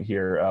point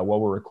here, while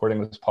we're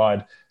recording this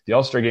pod, the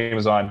All-Star game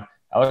is on.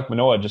 Alek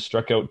Manoah just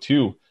struck out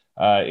 2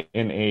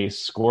 in a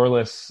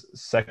scoreless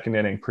second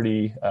inning.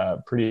 Pretty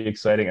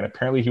exciting. And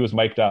apparently he was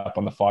mic'd up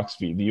on the Fox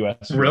feed, the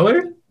U.S. feed.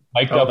 Really?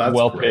 Mic'd up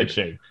while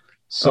pitching.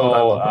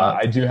 So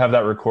I do have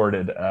that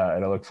recorded,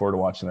 and I look forward to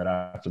watching that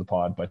after the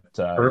pod. But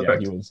yeah,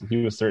 he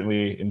was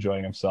certainly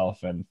enjoying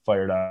himself and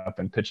fired up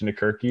and pitching to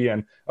Kirky,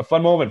 and a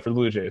fun moment for the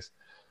Blue Jays.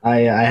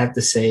 I have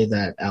to say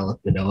that Alek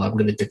Manoah, I'm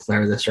going to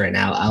declare this right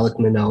now. Alek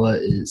Manoah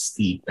is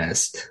the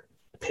best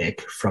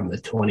pick from the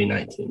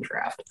 2019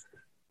 draft.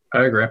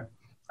 I agree.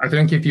 I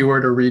think if you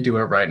were to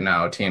redo it right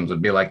now, teams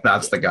would be like,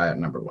 that's the guy at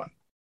number 1.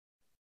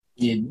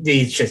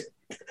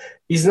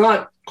 He's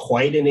not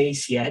quite an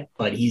ace yet,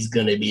 but he's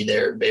going to be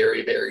there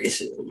very, very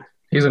soon.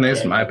 He's an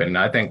ace in my opinion.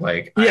 I think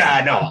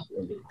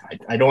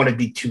I don't want to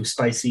be too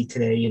spicy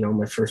today,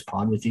 my first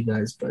pod with you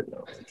guys, but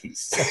no.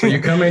 So you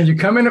come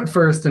in at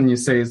first and you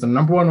say he's the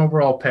number 1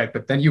 overall pick,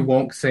 but then you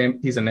won't say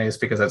he's an ace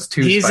because that's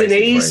too He's spicy. He's an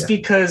ace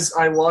because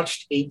I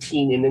watched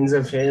 18 innings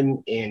of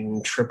him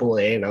in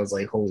AAA and I was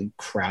like, holy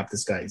crap,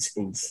 this guy's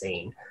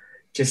insane.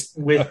 Just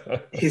with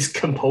his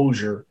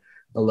composure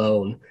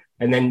alone.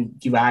 And then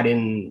you add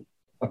in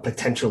a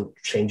potential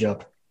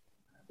changeup.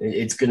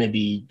 It's going to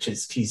be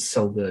he's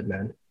so good,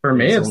 man. For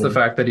me, it's the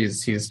fact that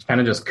he's kind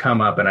of just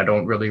come up, and I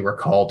don't really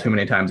recall too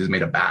many times he's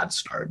made a bad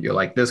start. You're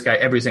like, this guy,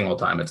 every single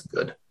time it's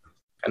good.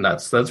 And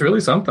that's really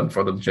something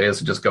for the Jays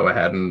to just go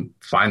ahead and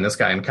find this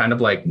guy, and kind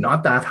of like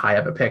not that high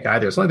of a pick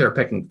either. It's only they were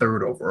picking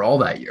 3rd overall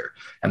that year,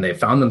 and they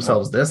found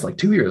themselves this like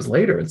 2 years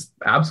later. It's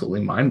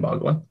absolutely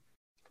mind-boggling.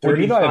 Well,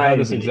 you and I have had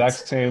this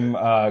exact same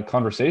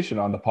conversation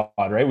on the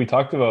pod, right? We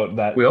talked about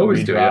that we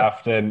always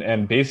redraft,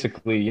 and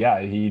basically, yeah,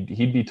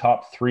 he'd be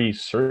top 3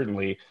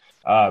 certainly.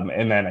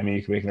 And then, I mean,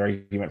 you can make an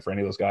argument for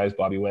any of those guys.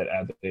 Bobby Witt,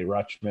 Adley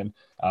Rutschman,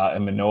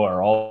 and Manoah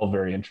are all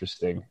very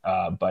interesting.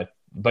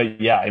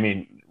 But yeah, I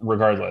mean,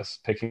 regardless,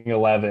 picking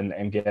 11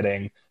 and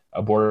getting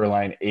a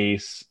borderline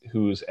ace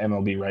who's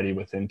MLB ready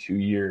within 2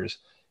 years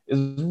is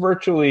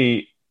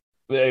virtually,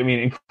 I mean,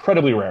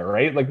 incredibly rare,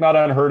 right? Like not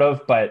unheard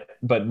of, but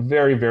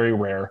very, very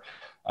rare.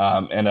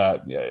 And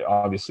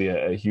obviously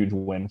a huge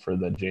win for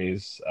the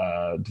Jays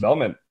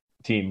development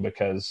team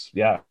because,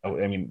 yeah, I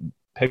mean,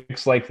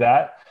 picks like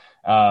that,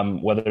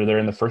 whether they're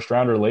in the first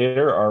round or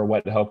later, are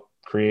what help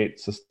create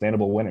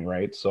sustainable winning,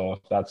 right? So if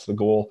that's the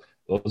goal,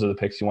 those are the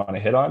picks you want to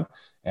hit on.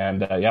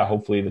 And yeah,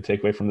 hopefully the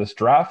takeaway from this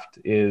draft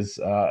is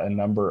a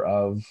number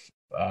of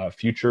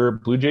future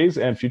Blue Jays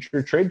and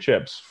future trade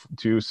chips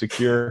to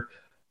secure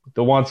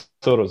the Juan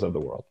Sotos of the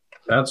world.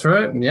 That's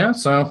right. Yeah,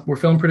 so we're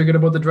feeling pretty good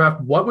about the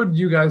draft. What would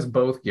you guys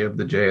both give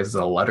the Jays as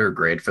a letter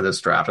grade for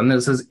this draft? And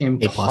this is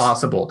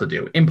impossible to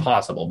do.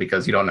 Impossible,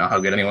 because you don't know how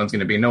good anyone's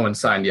going to be. No one's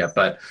signed yet,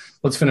 but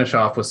let's finish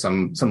off with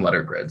some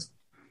letter grades.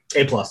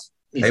 A+. A+?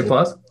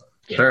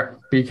 Yeah. Sure.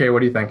 BK,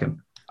 what are you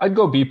thinking? I'd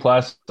go B+.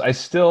 I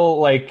still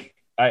like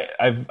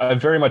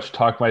I've very much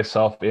talked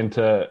myself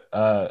into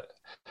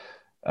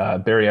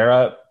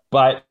Barriera,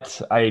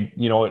 but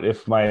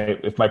if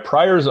my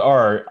priors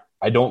are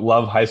I don't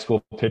love high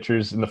school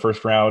pitchers in the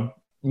first round,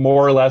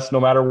 more or less,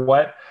 no matter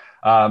what,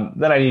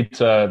 then I need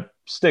to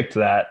stick to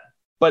that.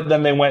 But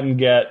then they went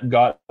and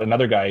got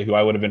another guy who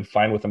I would have been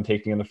fine with them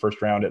taking in the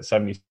first round at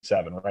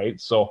 77, right?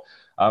 So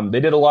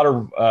they did a lot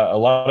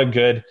of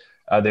good.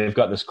 They've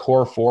got this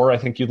core 4. I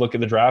think you look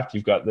at the draft,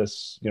 you've got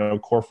this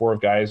core 4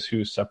 of guys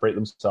who separate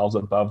themselves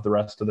above the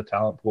rest of the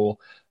talent pool.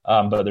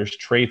 But there's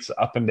traits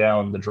up and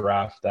down the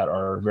draft that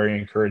are very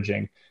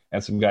encouraging,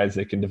 and some guys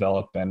that can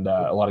develop, and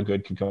a lot of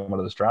good can come out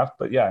of this draft.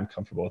 But yeah, I'm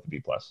comfortable with the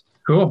B+.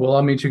 Cool. Well,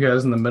 I'll meet you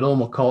guys in the middle, and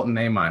we'll call it an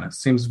A-.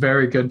 Seems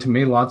very good to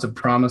me. Lots of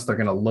promise. They're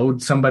going to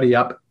load somebody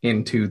up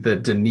into the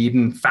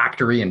Dunedin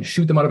factory and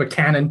shoot them out of a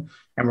cannon,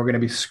 and we're going to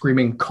be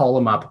screaming, call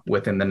them up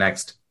within the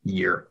next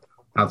year.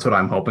 That's what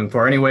I'm hoping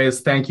for.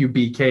 Anyways, thank you,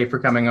 BK, for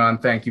coming on.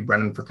 Thank you,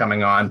 Brennan, for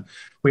coming on.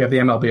 We have the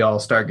MLB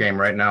All-Star Game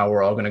right now.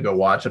 We're all going to go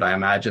watch it, I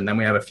imagine. Then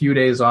we have a few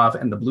days off,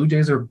 and the Blue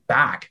Jays are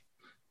back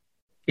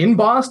in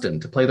Boston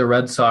to play the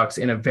Red Sox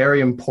in a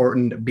very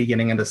important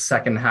beginning of the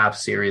second half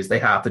series they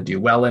have to do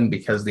well in,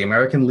 because the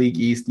American League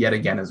East, yet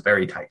again, is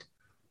very tight.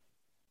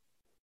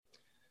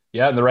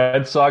 Yeah, and the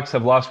Red Sox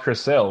have lost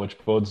Chris Sale, which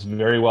bodes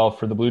very well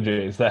for the Blue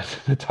Jays. That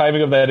the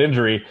timing of that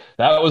injury,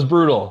 that was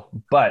brutal.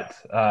 But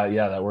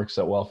yeah, that works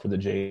out well for the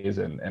Jays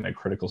and a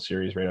critical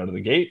series right out of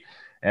the gate.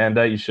 And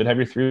you should have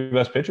your 3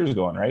 best pitchers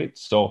going, right?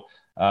 So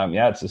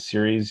yeah, it's a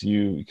series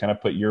you kind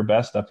of put your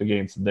best up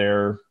against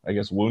their, I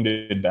guess,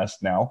 wounded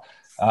best now.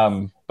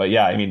 But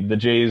yeah, I mean, the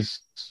Jays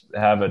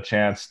have a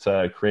chance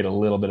to create a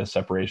little bit of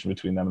separation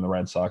between them and the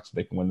Red Sox.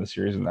 They can win the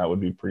series, and that would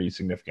be pretty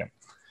significant.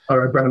 All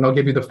right, Brennan, I'll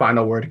give you the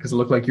final word because it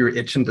looked like you were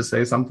itching to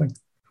say something.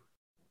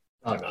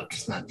 Oh, no,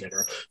 just not in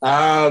general.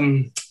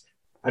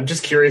 I'm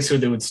just curious who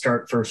they would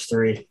start first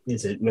three.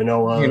 Is it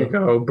Manoah? You're going to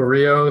go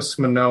Barrios,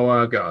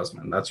 Manoah,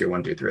 Gausman. That's your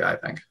 1, 2, 3, I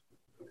think.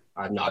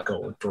 I'm not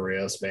going with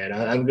Barrios, man.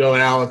 I'm going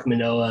Alek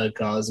Manoah,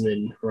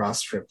 Gausman, Ross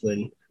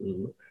Stripling.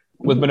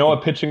 With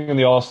Manoah pitching in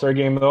the All-Star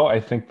game, though, I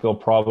think they'll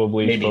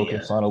probably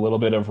focus on a little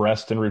bit of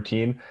rest and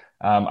routine.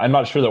 I'm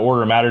not sure the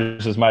order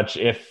matters as much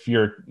if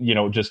you're,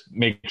 just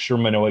make sure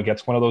Manoah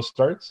gets one of those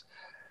starts.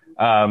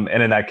 And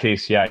in that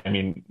case,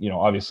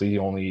 obviously he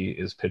only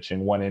is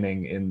pitching 1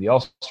 inning in the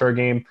All-Star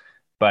game.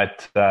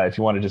 But if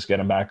you want to just get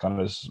him back on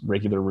his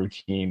regular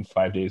routine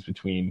 5 days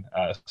between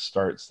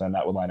starts, then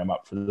that would line him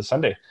up for the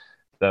Sunday,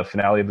 the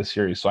finale of the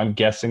series. So I'm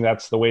guessing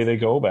that's the way they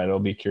go, but I'll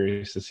be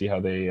curious to see how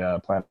they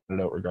plan it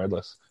out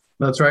regardless.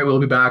 That's right. We'll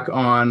be back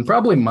on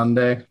probably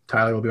Monday.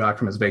 Tyler will be back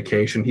from his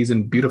vacation. He's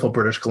in beautiful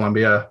British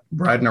Columbia,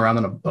 riding around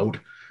on a boat.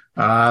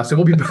 So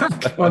we'll be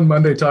back on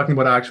Monday talking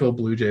about actual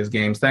Blue Jays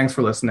games. Thanks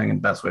for listening and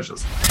best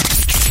wishes.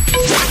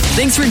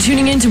 Thanks for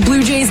tuning in to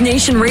Blue Jays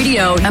Nation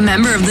Radio, a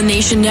member of the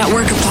Nation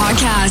Network of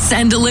podcasts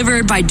and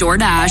delivered by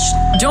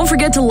DoorDash. Don't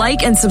forget to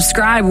like and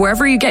subscribe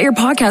wherever you get your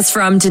podcasts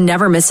from to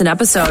never miss an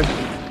episode.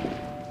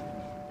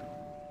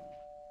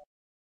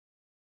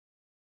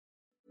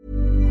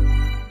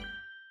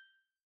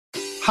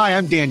 Hi,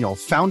 I'm Daniel,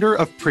 founder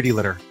of Pretty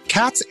Litter.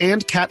 Cats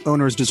and cat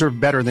owners deserve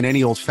better than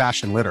any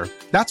old-fashioned litter.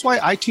 That's why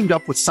I teamed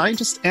up with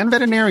scientists and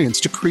veterinarians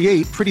to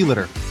create Pretty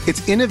Litter.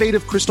 Its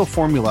innovative crystal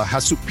formula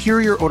has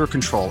superior odor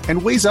control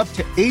and weighs up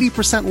to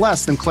 80%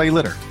 less than clay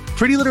litter.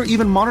 Pretty Litter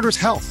even monitors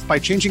health by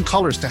changing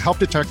colors to help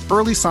detect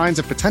early signs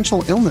of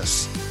potential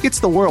illness. It's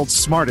the world's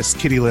smartest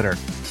kitty litter.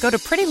 Go to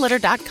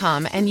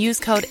prettylitter.com and use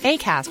code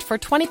ACAST for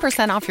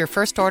 20% off your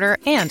first order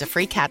and a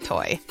free cat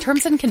toy.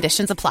 Terms and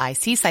conditions apply.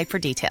 See site for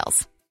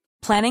details.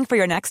 Planning for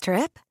your next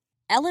trip?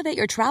 Elevate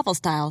your travel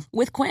style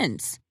with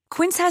Quince.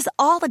 Quince has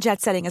all the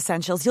jet-setting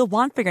essentials you'll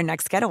want for your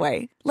next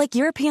getaway, like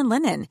European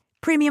linen,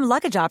 premium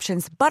luggage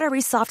options,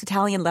 buttery soft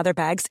Italian leather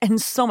bags,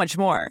 and so much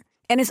more.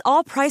 And is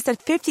all priced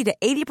at 50 to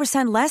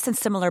 80% less than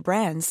similar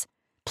brands.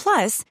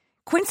 Plus,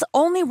 Quince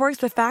only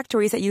works with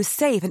factories that use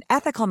safe and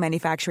ethical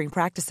manufacturing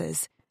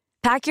practices.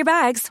 Pack your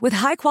bags with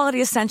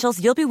high-quality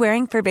essentials you'll be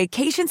wearing for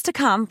vacations to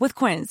come with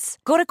Quince.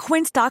 Go to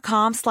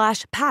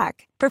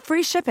quince.com/pack for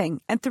free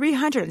shipping and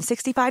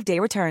 365-day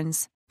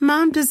returns.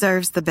 Mom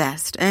deserves the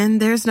best,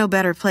 and there's no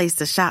better place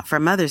to shop for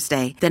Mother's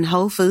Day than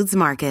Whole Foods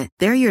Market.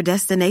 They're your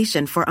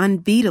destination for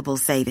unbeatable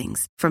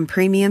savings, from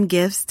premium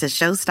gifts to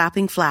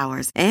show-stopping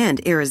flowers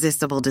and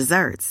irresistible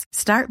desserts.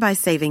 Start by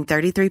saving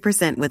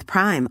 33% with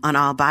Prime on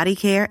all body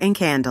care and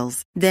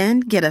candles.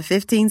 Then get a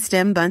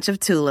 15-stem bunch of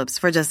tulips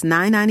for just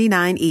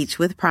 $9.99 each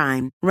with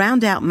Prime.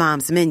 Round out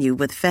Mom's menu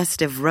with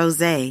festive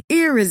rosé,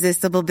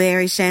 irresistible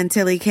berry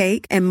chantilly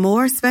cake, and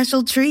more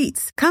special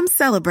treats. Come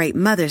celebrate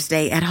Mother's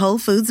Day at Whole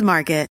Foods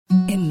Market.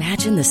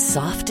 Imagine the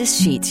softest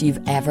sheets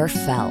you've ever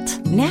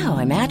felt. Now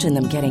imagine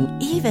them getting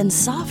even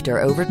softer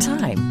over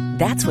time.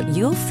 That's what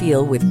you'll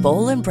feel with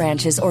Boll &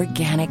 Branch's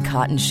organic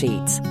cotton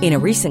sheets. In a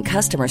recent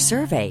customer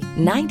survey,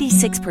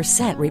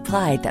 96%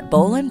 replied that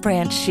Boll &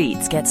 Branch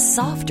sheets get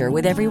softer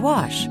with every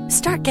wash.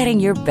 Start getting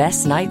your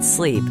best night's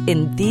sleep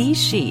in these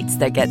sheets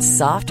that get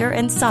softer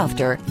and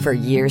softer for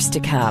years to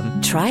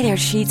come. Try their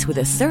sheets with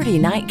a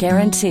 30-night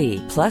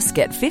guarantee. Plus,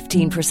 get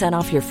 15%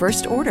 off your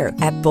first order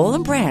at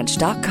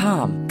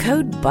bollandbranch.com.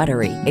 Code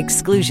BUTTERY.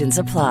 Exclusions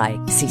apply.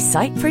 See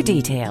site for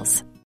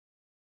details.